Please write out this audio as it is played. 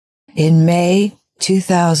In May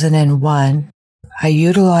 2001, I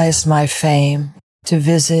utilized my fame to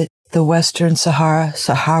visit the Western Sahara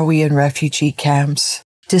Sahrawi refugee camps,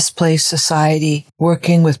 displaced society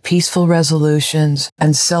working with peaceful resolutions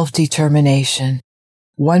and self-determination.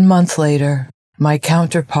 1 month later, my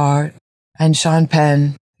counterpart and Sean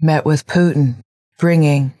Penn met with Putin,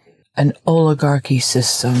 bringing an oligarchy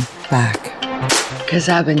system back. 'Cause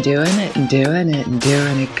I've been doing it and doing it and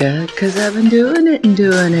doing it good. 'Cause I've been doing it and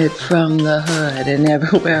doing it from the hood. And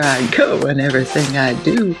everywhere I go and everything I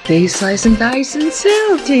do, they slice and dice and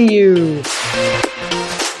sell to you.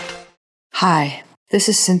 Hi, this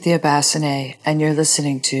is Cynthia Bassinet, and you're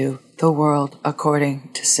listening to The World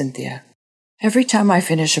According to Cynthia. Every time I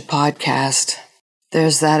finish a podcast,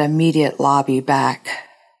 there's that immediate lobby back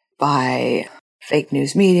by fake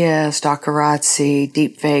news media, stalkerazzi,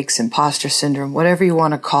 deepfakes, imposter syndrome, whatever you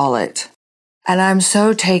want to call it. And I'm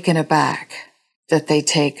so taken aback that they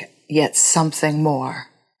take yet something more.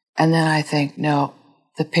 And then I think, no,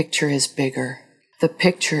 the picture is bigger. The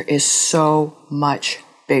picture is so much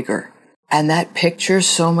bigger. And that picture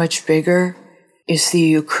so much bigger is the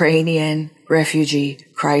Ukrainian refugee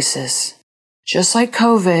crisis. Just like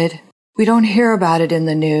COVID, we don't hear about it in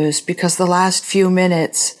the news because the last few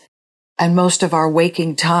minutes and most of our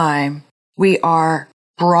waking time, we are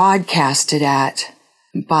broadcasted at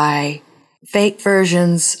by fake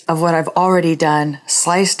versions of what I've already done,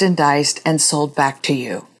 sliced and diced and sold back to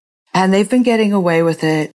you. And they've been getting away with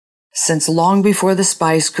it since long before the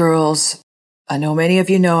Spice Girls. I know many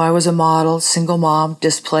of you know I was a model, single mom,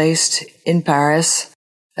 displaced in Paris,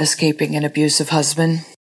 escaping an abusive husband.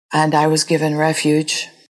 And I was given refuge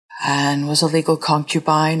and was a legal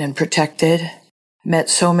concubine and protected.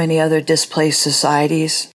 Met so many other displaced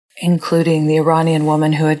societies, including the Iranian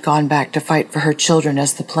woman who had gone back to fight for her children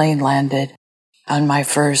as the plane landed on my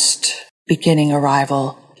first beginning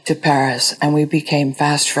arrival to Paris, and we became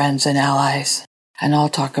fast friends and allies. And I'll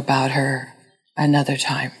talk about her another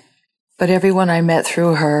time. But everyone I met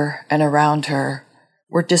through her and around her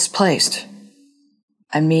were displaced.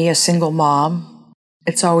 And me, a single mom,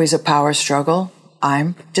 it's always a power struggle.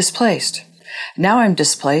 I'm displaced. Now I'm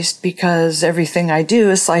displaced because everything I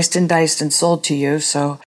do is sliced and diced and sold to you,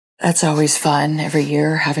 so that's always fun every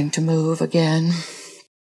year, having to move again.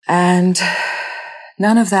 And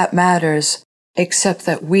none of that matters except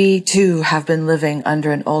that we too have been living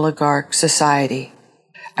under an oligarch society.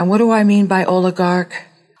 And what do I mean by oligarch?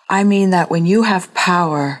 I mean that when you have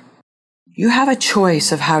power, you have a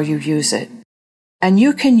choice of how you use it. And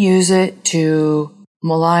you can use it to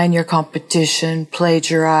malign your competition,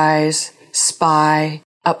 plagiarize, spy,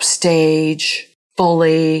 upstage,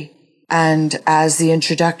 bully, and as the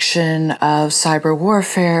introduction of cyber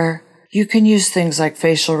warfare, you can use things like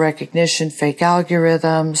facial recognition, fake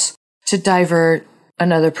algorithms to divert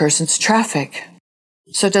another person's traffic.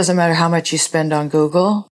 So it doesn't matter how much you spend on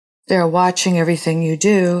Google, they're watching everything you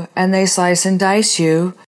do, and they slice and dice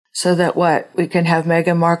you so that we can have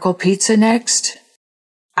Meghan Markle pizza next?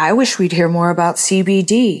 I wish we'd hear more about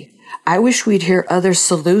CBD. I wish we'd hear other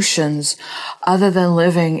solutions other than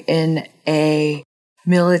living in a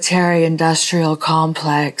military-industrial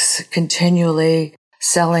complex, continually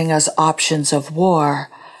selling us options of war.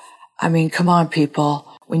 I mean, come on, people.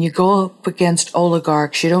 When you go up against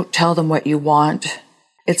oligarchs, you don't tell them what you want.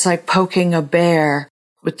 It's like poking a bear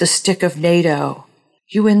with the stick of NATO.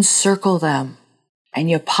 You encircle them, and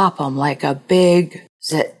you pop them like a big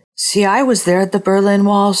zit. See, I was there at the Berlin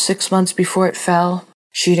Wall 6 months before it fell,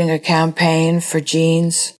 shooting a campaign for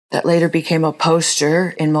jeans that later became a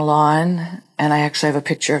poster in Milan, and I actually have a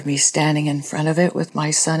picture of me standing in front of it with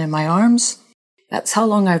my son in my arms. That's how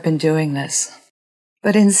long I've been doing this.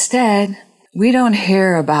 But instead, we don't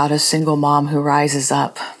hear about a single mom who rises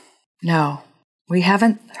up. No, we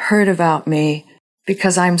haven't heard about me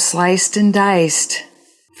because I'm sliced and diced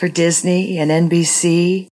for Disney and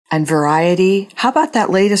NBC and Variety. How about that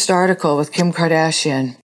latest article with Kim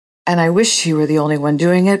Kardashian? And I wish she were the only one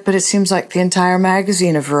doing it, but it seems like the entire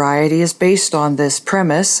magazine of Variety is based on this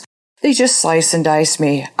premise. They just slice and dice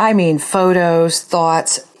me. I mean, photos,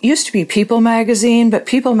 thoughts. It used to be People magazine, but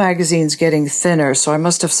People magazine's getting thinner, so I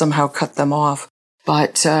must have somehow cut them off.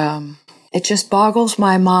 But it just boggles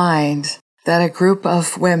my mind that a group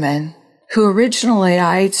of women who originally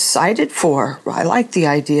I sided for, I liked the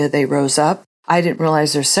idea they rose up. I didn't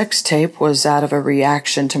realize their sex tape was out of a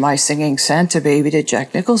reaction to my singing Santa Baby to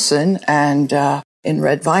Jack Nicholson and in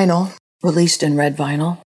red vinyl, released in red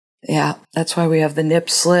vinyl. Yeah, that's why we have the nip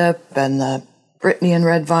slip and the Britney in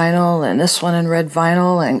red vinyl and this one in red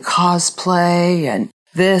vinyl and cosplay and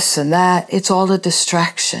this and that. It's all a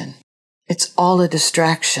distraction. It's all a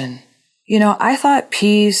distraction. I thought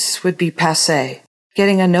peace would be passé.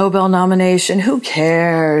 Getting a Nobel nomination, who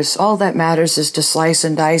cares? All that matters is to slice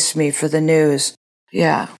and dice me for the news.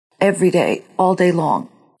 Yeah, every day, all day long.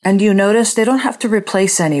 And you notice they don't have to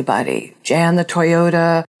replace anybody. Jan, the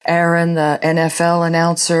Toyota, Aaron, the NFL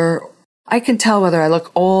announcer. I can tell whether I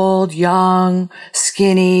look old, young,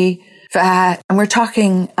 skinny, fat. And we're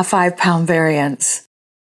talking a 5-pound variance.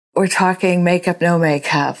 We're talking makeup, no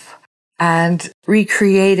makeup. And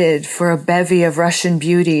recreated for a bevy of Russian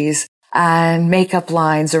beauties and makeup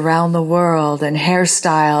lines around the world and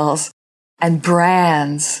hairstyles and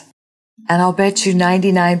brands. And I'll bet you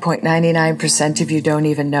 99.99% of you don't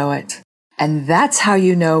even know it. And that's how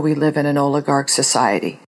you know we live in an oligarch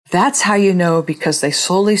society. That's how you know, because they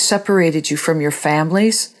slowly separated you from your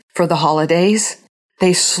families for the holidays.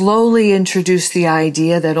 They slowly introduced the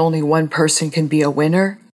idea that only one person can be a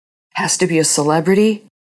winner, has to be a celebrity.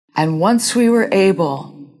 And once we were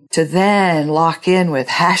able to then lock in with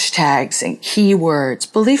hashtags and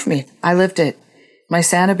keywords, believe me, I lived it. My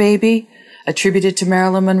Santa baby, attributed to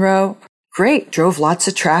Marilyn Monroe, great, drove lots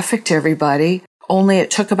of traffic to everybody, only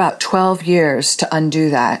it took about 12 years to undo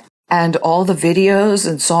that. And all the videos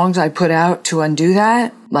and songs I put out to undo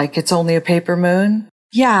that, like It's Only a Paper Moon.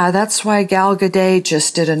 Yeah, that's why Gal Gadot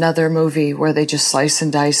just did another movie where they just slice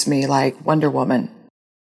and dice me like Wonder Woman.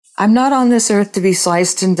 I'm not on this earth to be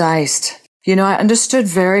sliced and diced. I understood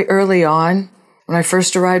very early on when I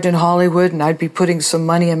first arrived in Hollywood, and I'd be putting some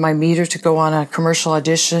money in my meter to go on a commercial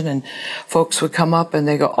audition, and folks would come up and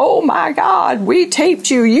they go, "Oh my God, we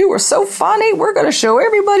taped you. You were so funny. We're going to show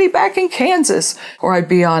everybody back in Kansas." Or I'd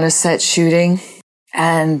be on a set shooting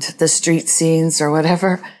and the street scenes or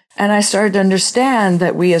whatever. And I started to understand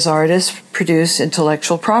that we as artists produce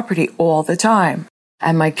intellectual property all the time.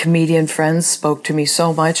 And my comedian friends spoke to me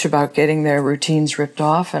so much about getting their routines ripped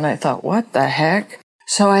off. And I thought, what the heck?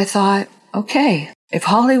 So I thought, okay, if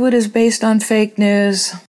Hollywood is based on fake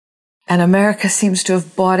news and America seems to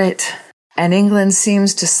have bought it and England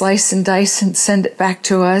seems to slice and dice and send it back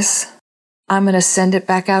to us, I'm going to send it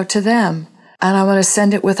back out to them. And I'm going to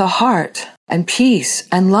send it with a heart and peace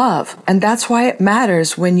and love. And that's why it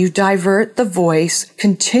matters when you divert the voice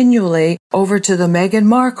continually over to the Meghan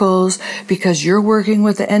Markles, because you're working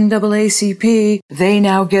with the NAACP. They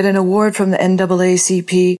now get an award from the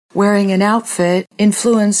NAACP wearing an outfit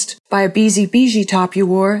influenced by a Beezy top you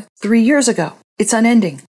wore 3 years ago. It's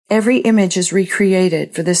unending. Every image is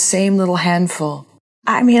recreated for this same little handful.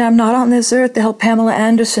 I'm not on this earth to help Pamela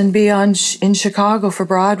Anderson be in Chicago for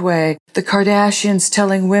Broadway. The Kardashians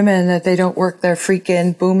telling women that they don't work their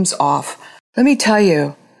freaking booms off. Let me tell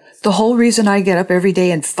you, the whole reason I get up every day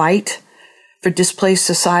and fight for displaced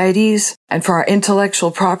societies and for our intellectual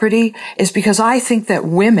property is because I think that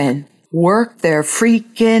women work their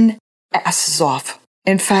freaking asses off.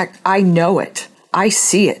 In fact, I know it. I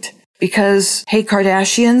see it. Because, hey,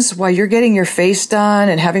 Kardashians, while you're getting your face done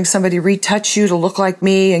and having somebody retouch you to look like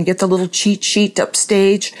me and get the little cheat sheet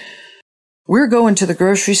upstage, we're going to the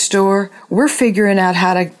grocery store. We're figuring out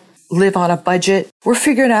how to live on a budget. We're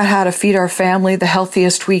figuring out how to feed our family the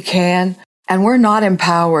healthiest we can. And we're not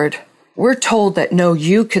empowered. We're told that, no,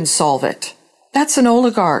 you can solve it. That's an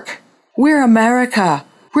oligarch. We're America.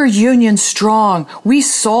 We're union strong. We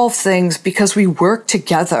solve things because we work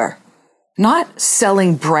together. Not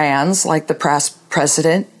selling brands like the past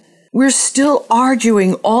president. We're still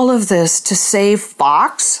arguing all of this to save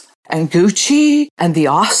Fox and Gucci and the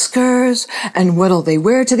Oscars and what'll they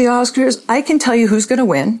wear to the Oscars. I can tell you who's going to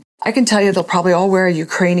win. I can tell you they'll probably all wear a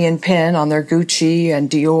Ukrainian pin on their Gucci and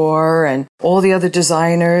Dior and all the other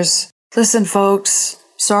designers. Listen, folks,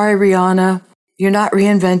 sorry, Rihanna, you're not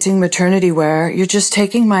reinventing maternity wear. You're just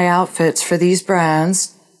taking my outfits for these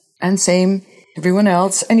brands and same everyone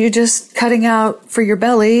else, and you're just cutting out for your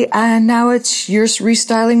belly, and now you're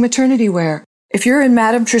restyling maternity wear. If you're in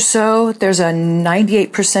Madame Trousseau, there's a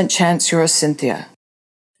 98% chance you're a Cynthia.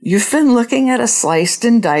 You've been looking at a sliced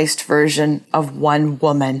and diced version of one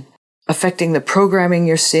woman, affecting the programming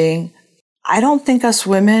you're seeing. I don't think us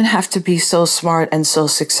women have to be so smart and so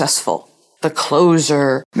successful. The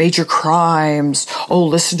Closer, Major Crimes, oh,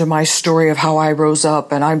 listen to my story of how I rose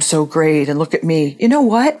up, and I'm so great, and look at me. You know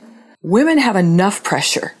what? Women have enough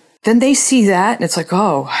pressure. Then they see that and it's like,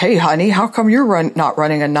 oh, hey, honey, how come you're not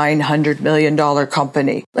running a $900 million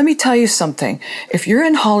company? Let me tell you something. If you're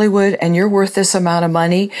in Hollywood and you're worth this amount of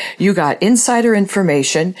money, you got insider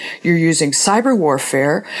information, you're using cyber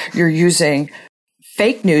warfare, you're using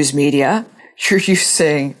fake news media, you're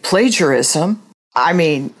using plagiarism.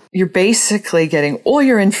 You're basically getting all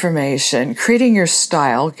your information, creating your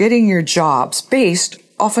style, getting your jobs based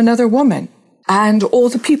off another woman. and all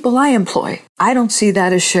the people I employ. I don't see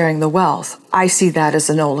that as sharing the wealth. I see that as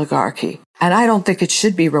an oligarchy. And I don't think it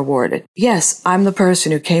should be rewarded. Yes, I'm the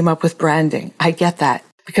person who came up with branding. I get that.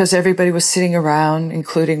 Because everybody was sitting around,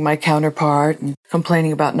 including my counterpart, and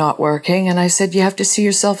complaining about not working. And I said, you have to see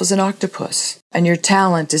yourself as an octopus. And your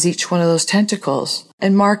talent is each one of those tentacles.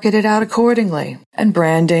 And market it out accordingly. And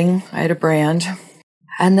branding, I had a brand.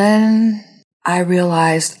 And then I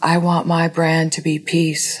realized I want my brand to be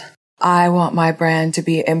peace. I want my brand to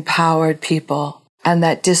be empowered people. And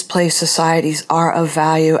that displaced societies are of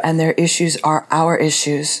value and their issues are our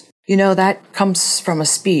issues. You know, that comes from a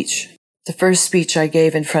speech. The first speech I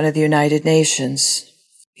gave in front of the United Nations.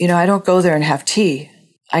 You know, I don't go there and have tea.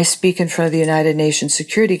 I speak in front of the United Nations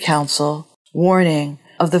Security Council, warning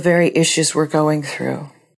of the very issues we're going through.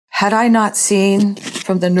 Had I not seen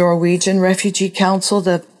from the Norwegian Refugee Council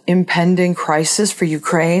the impending crisis for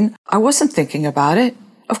Ukraine, I wasn't thinking about it.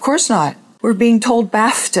 Of course not. We're being told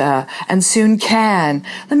BAFTA and soon Cannes.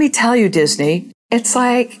 Let me tell you, Disney, it's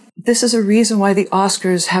like this is a reason why the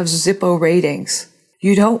Oscars have Zippo ratings.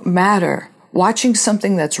 You don't matter. Watching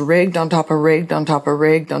something that's rigged on top of rigged on top of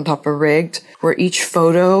rigged on top of rigged, where each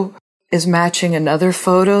photo is matching another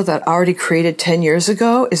photo that already created 10 years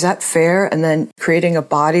ago, is that fair? And then creating a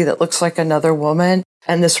body that looks like another woman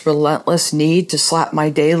and this relentless need to slap my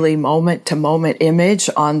daily moment-to-moment image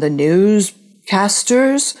on the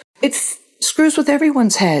newscasters, it screws with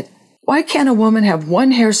everyone's head. Why can't a woman have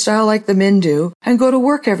one hairstyle like the men do and go to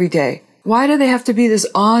work every day? Why do they have to be this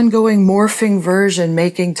ongoing morphing version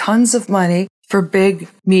making tons of money for big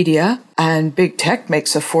media, and big tech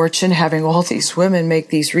makes a fortune having all these women make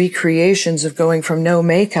these recreations of going from no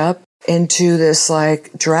makeup into this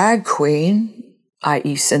like drag queen,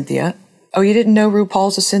 i.e. Cynthia. Oh, you didn't know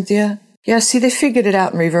RuPaul's a Cynthia? Yeah, see, they figured it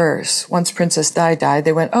out in reverse. Once Princess Di died,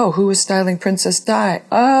 they went, oh, who was styling Princess Di?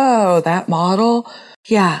 Oh, that model?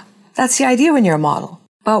 Yeah, that's the idea when you're a model.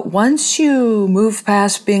 But once you move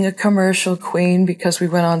past being a commercial queen because we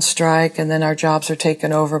went on strike and then our jobs are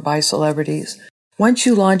taken over by celebrities, once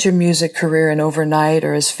you launch a music career and overnight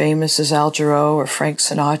are as famous as Al Jarreau or Frank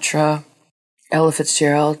Sinatra, Ella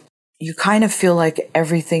Fitzgerald, you kind of feel like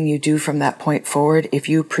everything you do from that point forward, if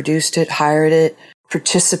you produced it, hired it,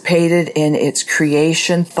 participated in its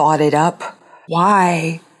creation, thought it up,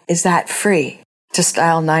 why is that free? To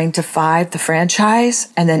style 9 to 5, the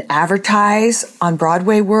franchise, and then advertise on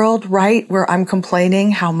Broadway World, right? Where I'm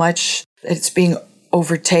complaining how much it's being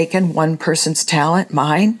overtaken, one person's talent,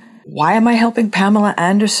 mine. Why am I helping Pamela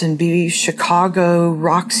Anderson be Chicago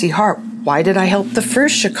Roxy Hart? Why did I help the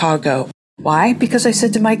first Chicago? Why? Because I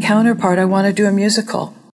said to my counterpart, I want to do a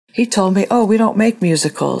musical. He told me, oh, we don't make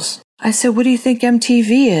musicals. I said, what do you think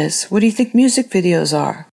MTV is? What do you think music videos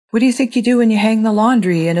are? What do you think you do when you hang the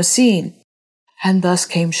laundry in a scene? And thus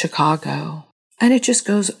came Chicago. And it just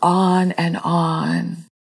goes on and on.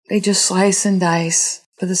 They just slice and dice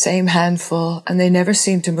for the same handful, and they never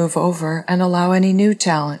seem to move over and allow any new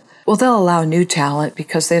talent. Well, they'll allow new talent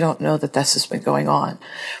because they don't know that this has been going on.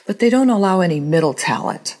 But they don't allow any middle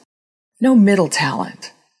talent. No middle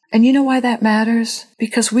talent. And you know why that matters?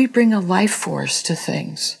 Because we bring a life force to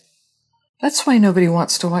things. That's why nobody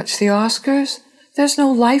wants to watch the Oscars. There's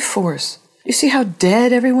no life force. You see how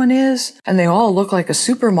dead everyone is? And they all look like a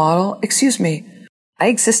supermodel. Excuse me, I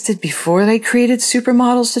existed before they created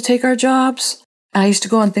supermodels to take our jobs. And I used to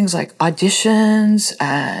go on things like auditions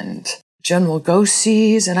and general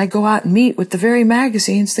go-sees, and I go out and meet with the very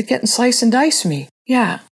magazines that get and slice and dice me.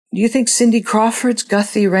 Yeah. Do you think Cindy Crawford's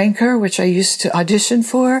Guthy Rancor, which I used to audition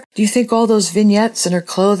for, do you think all those vignettes in her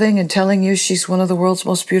clothing and telling you she's one of the world's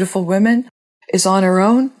most beautiful women is on her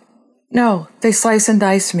own? No, they slice and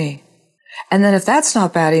dice me. And then if that's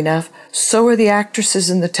not bad enough, so are the actresses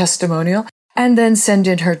in the testimonial, and then send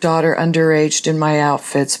in her daughter underaged in my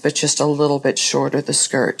outfits, but just a little bit shorter the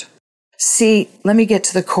skirt. See, let me get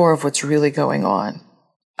to the core of what's really going on.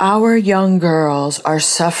 Our young girls are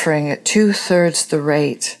suffering at 2/3 the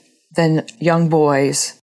rate than young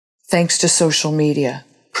boys, thanks to social media,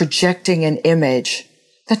 projecting an image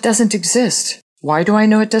that doesn't exist. Why do I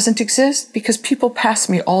know it doesn't exist? Because people pass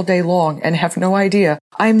me all day long and have no idea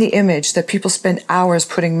I'm the image that people spend hours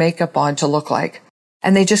putting makeup on to look like.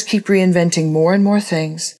 And they just keep reinventing more and more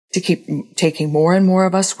things to keep taking more and more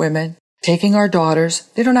of us women, taking our daughters.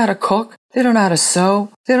 They don't know how to cook. They don't know how to sew.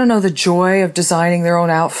 They don't know the joy of designing their own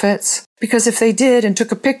outfits. Because if they did and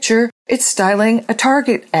took a picture, it's styling a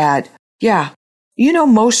Target ad. Yeah. You know,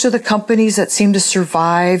 most of the companies that seem to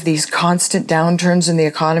survive these constant downturns in the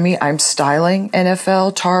economy, I'm styling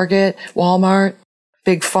NFL, Target, Walmart,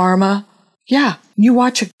 Big Pharma. Yeah. You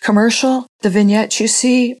watch a commercial, the vignettes you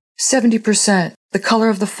see, 70%. The color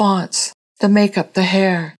of the fonts, the makeup, the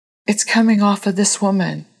hair. It's coming off of this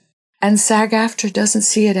woman. And SAG-AFTRA doesn't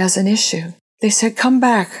see it as an issue. They said, come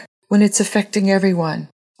back when it's affecting everyone.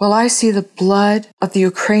 Well, I see the blood of the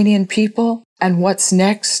Ukrainian people and what's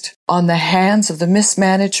next on the hands of the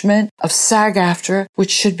mismanagement of SAG-AFTRA,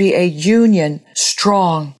 which should be a union,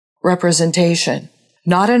 strong representation,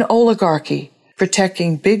 not an oligarchy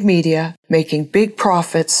protecting big media, making big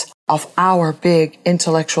profits of our big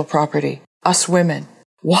intellectual property, us women.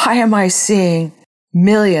 Why am I seeing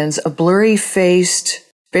millions of blurry-faced,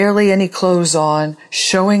 barely any clothes on,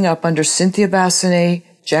 showing up under Cynthia Bassinet,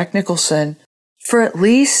 Jack Nicholson, for at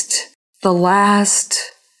least the last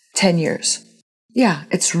 10 years? Yeah,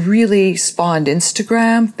 it's really spawned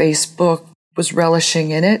Instagram. Facebook was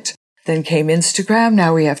relishing in it. Then came Instagram.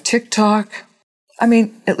 Now we have TikTok. I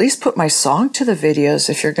mean, at least put my song to the videos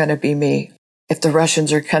if you're going to be me. If the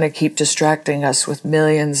Russians are going to keep distracting us with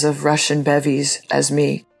millions of Russian bevies as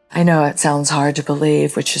me. I know it sounds hard to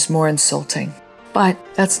believe, which is more insulting. But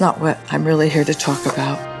that's not what I'm really here to talk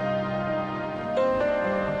about.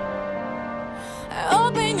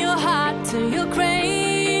 Open your heart to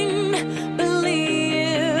Ukraine.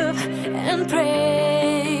 Believe and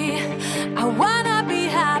pray. I wanna be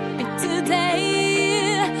happy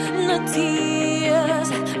today. No tears,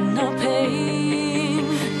 no pain,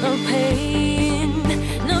 no pain,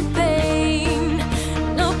 no pain,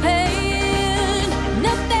 no pain,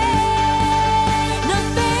 no pain, no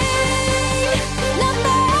pain, no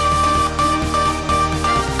pain.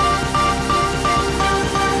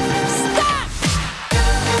 Stop!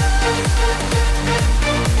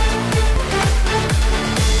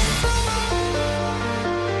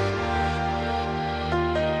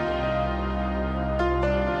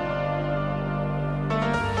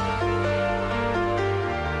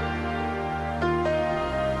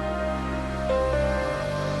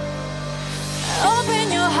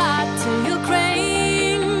 Open your heart to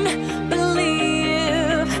Ukraine.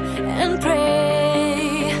 Believe and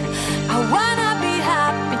pray. I wanna be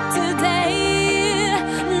happy today.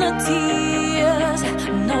 No tears,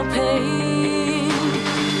 no pain.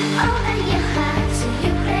 Open your heart to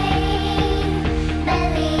Ukraine.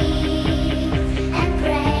 Believe and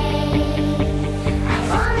pray. I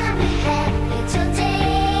wanna be happy today.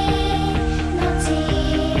 No tears, no pain.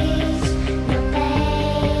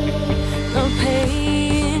 No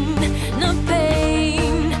pain, no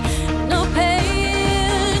pain, no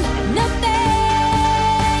pain, no pain,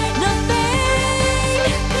 no pain,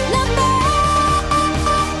 no pain.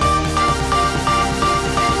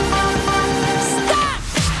 Stop!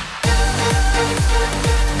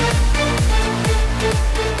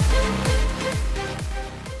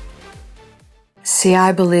 See,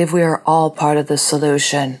 I believe we are all part of the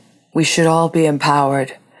solution. We should all be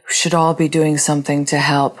empowered. We should all be doing something to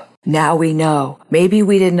help. Now we know. Maybe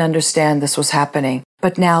we didn't understand this was happening,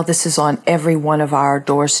 but now this is on every one of our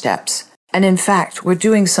doorsteps. And in fact, we're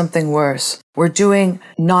doing something worse. We're doing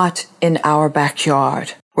not in our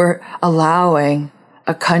backyard. We're allowing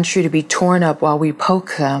a country to be torn up while we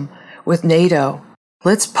poke them with NATO.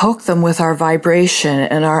 Let's poke them with our vibration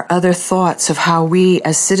and our other thoughts of how we,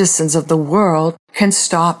 as citizens of the world, can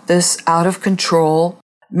stop this out of control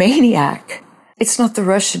maniac. It's not the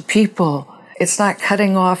Russian people. It's not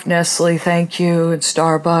cutting off Nestle, thank you, and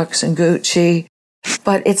Starbucks and Gucci.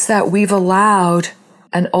 But it's that we've allowed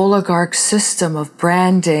an oligarch system of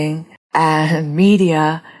branding and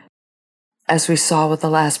media, as we saw with the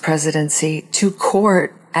last presidency, to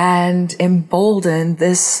court and embolden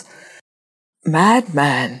this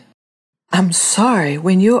madman. I'm sorry,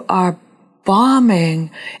 when you are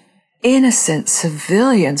bombing innocent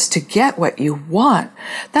civilians to get what you want,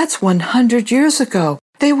 that's 100 years ago.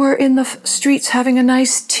 They were in the streets having a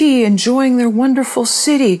nice tea, enjoying their wonderful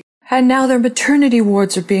city, and now their maternity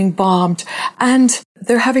wards are being bombed, and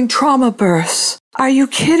they're having trauma births. Are you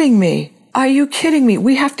kidding me? Are you kidding me?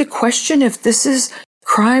 We have to question if this is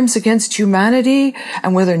crimes against humanity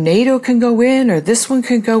and whether NATO can go in or this one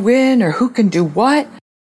can go in or who can do what.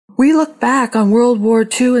 We look back on World War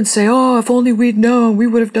II and say, oh, if only we'd known, we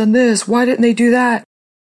would have done this. Why didn't they do that?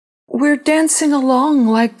 We're dancing along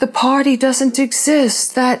like the party doesn't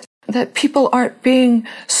exist, that people aren't being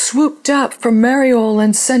swooped up from Mariupol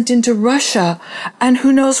and sent into Russia, and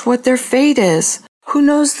who knows what their fate is. Who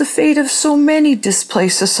knows the fate of so many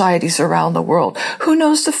displaced societies around the world? Who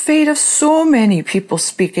knows the fate of so many people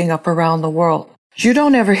speaking up around the world? You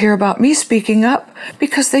don't ever hear about me speaking up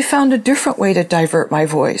because they found a different way to divert my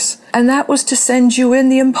voice, and that was to send you in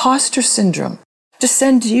the imposter syndrome. To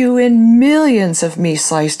send you in millions of me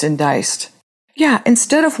sliced and diced. Yeah,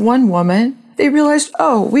 instead of one woman, they realized,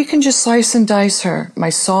 oh, we can just slice and dice her.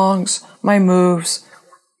 My songs, my moves,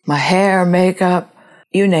 my hair, makeup,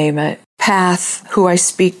 you name it, path, who I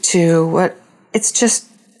speak to,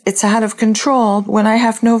 it's out of control when I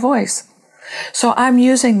have no voice. So I'm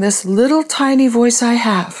using this little tiny voice I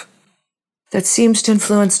have that seems to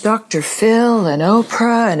influence Dr. Phil and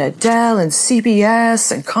Oprah and Adele and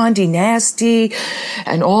CBS and Condé Nasty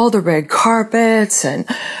and all the red carpets and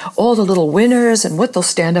all the little winners and what they'll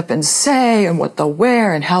stand up and say and what they'll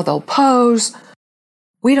wear and how they'll pose.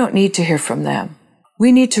 We don't need to hear from them.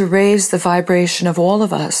 We need to raise the vibration of all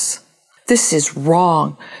of us. This is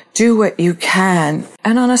wrong. Do what you can.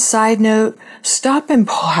 And on a side note, stop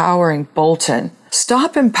empowering Bolton.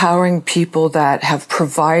 Stop empowering people that have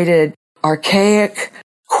provided archaic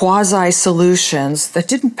quasi-solutions that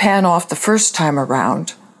didn't pan off the first time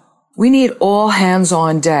around. We need all hands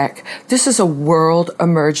on deck. This is a world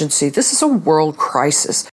emergency. This is a world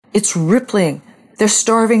crisis. It's rippling. They're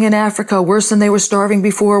starving in Africa worse than they were starving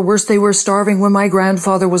before, worse they were starving when my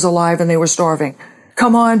grandfather was alive and they were starving.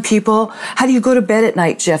 Come on, people. How do you go to bed at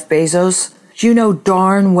night, Jeff Bezos? You know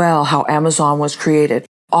darn well how Amazon was created.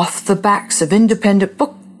 Off the backs of independent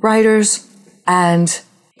book writers and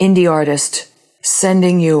indie artists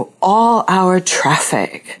sending you all our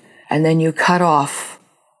traffic. And then you cut off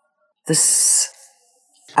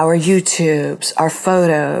our YouTubes, our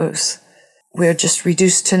photos. We're just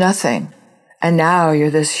reduced to nothing. And now you're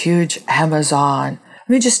this huge Amazon. Let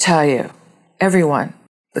me just tell you, everyone,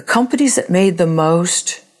 the companies that made the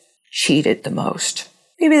most cheated the most.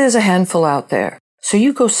 Maybe there's a handful out there. So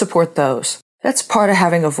you go support those. That's part of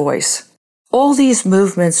having a voice. All these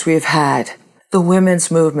movements we've had, the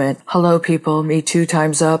women's movement. Hello, people. Me Too,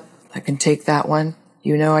 time's up. I can take that one.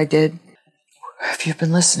 You know I did. If you've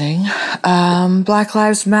been listening. Black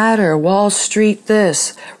Lives Matter. Wall Street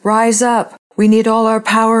this. Rise up. We need all our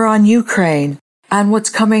power on Ukraine. And what's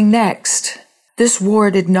coming next? This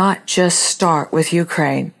war did not just start with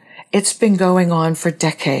Ukraine. It's been going on for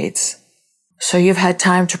decades. So you've had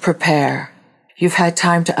time to prepare. You've had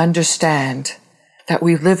time to understand that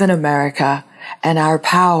we live in America and our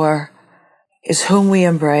power is whom we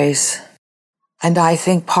embrace. And I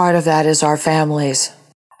think part of that is our families.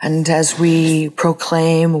 And as we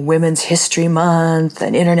proclaim Women's History Month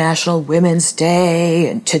and International Women's Day,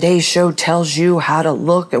 and today's show tells you how to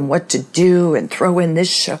look and what to do and throw in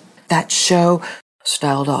this show, that show,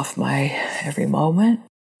 styled off my every moment.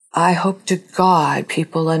 I hope to God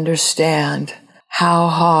people understand how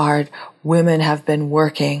hard women have been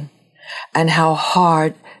working and how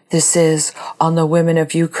hard this is on the women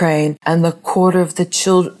of Ukraine and the quarter of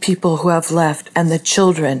the people who have left and the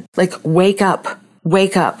children. Like, wake up.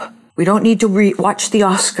 Wake up. We don't need to watch the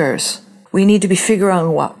Oscars. We need to be figuring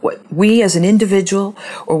out what we as an individual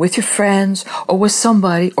or with your friends or with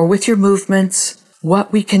somebody or with your movements,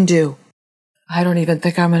 what we can do. I don't even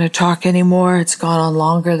think I'm going to talk anymore. It's gone on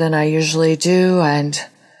longer than I usually do. And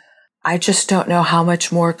I just don't know how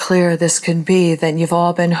much more clear this can be than you've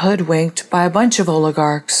all been hoodwinked by a bunch of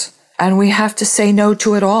oligarchs. And we have to say no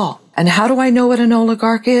to it all. And how do I know what an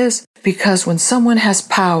oligarch is? Because when someone has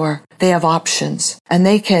power, they have options. And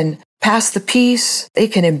they can pass the peace, they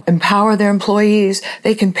can empower their employees,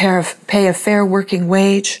 they can pay a fair working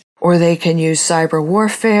wage, or they can use cyber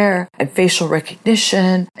warfare and facial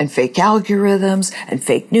recognition and fake algorithms and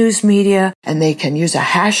fake news media, and they can use a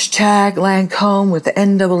hashtag Lancome with the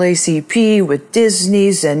NAACP, with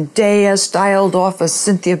Disney's and Zendaya styled off as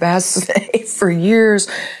Cynthia Bassinet for years,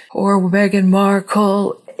 or Meghan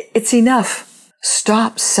Markle. It's enough.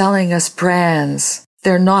 Stop selling us brands.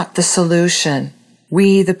 They're not the solution.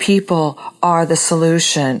 We, the people, are the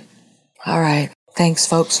solution. All right. Thanks,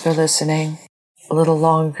 folks, for listening. A little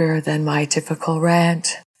longer than my typical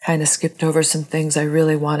rant. Kind of skipped over some things I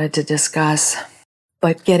really wanted to discuss.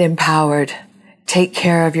 But get empowered. Take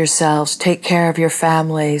care of yourselves. Take care of your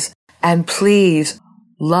families. And please,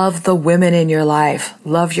 love the women in your life.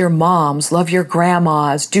 Love your moms. Love your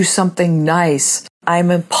grandmas. Do something nice. I'm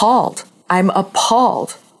appalled.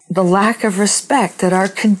 The lack of respect that our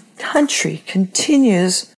country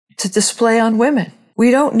continues to display on women.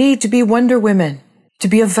 We don't need to be Wonder Women to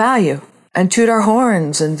be of value and toot our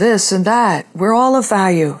horns and this and that. We're all of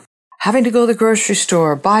value. Having to go to the grocery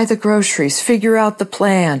store, buy the groceries, figure out the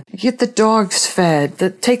plan, get the dogs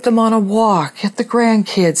fed, take them on a walk, get the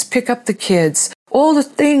grandkids, pick up the kids, all the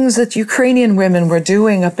things that Ukrainian women were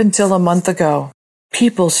doing up until a month ago.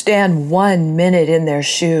 People stand 1 minute in their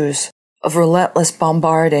shoes of relentless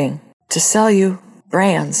bombarding to sell you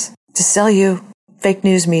brands, to sell you fake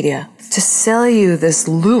news media, to sell you this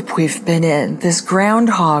loop we've been in, this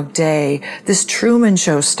Groundhog Day, this Truman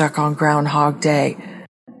Show stuck on Groundhog Day.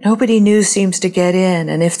 Nobody new seems to get in,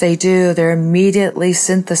 and if they do, they're immediately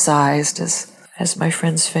synthesized as my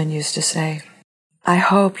friend Sven used to say. I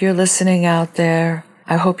hope you're listening out there.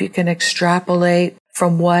 I hope you can extrapolate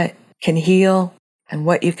from what can heal and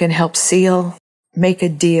what you can help seal. Make a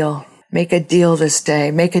deal. Make a deal this day.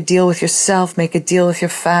 Make a deal with yourself. Make a deal with your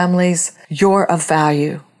families. You're of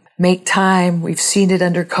value. Make time. We've seen it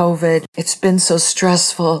under COVID. It's been so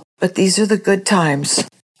stressful, but these are the good times.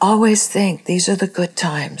 Always think these are the good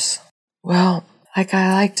times. Well, like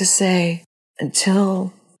I like to say,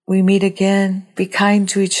 until we meet again, be kind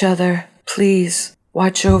to each other. Please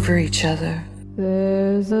watch over each other.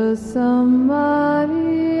 There's a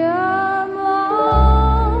somebody I'm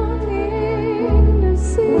longing to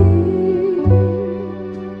see.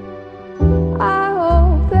 I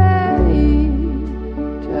hope that he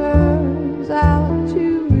turns out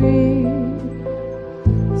to be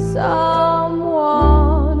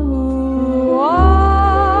someone who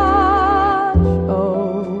watch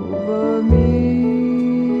over me.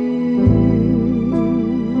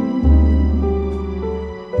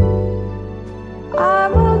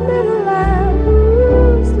 I'm a little lamb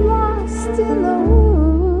who's lost in the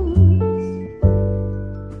woods.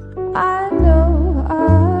 I know I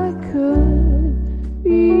could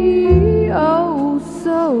be oh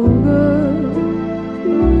so good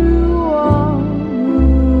to one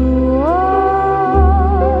who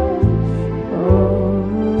watch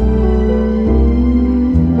over me.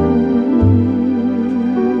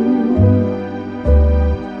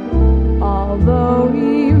 Although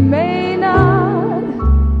he may not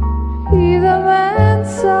be the man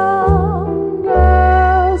some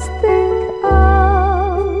girls think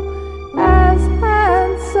of as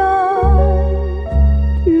handsome,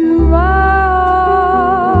 to my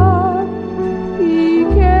heart he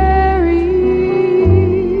carries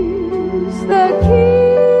the key.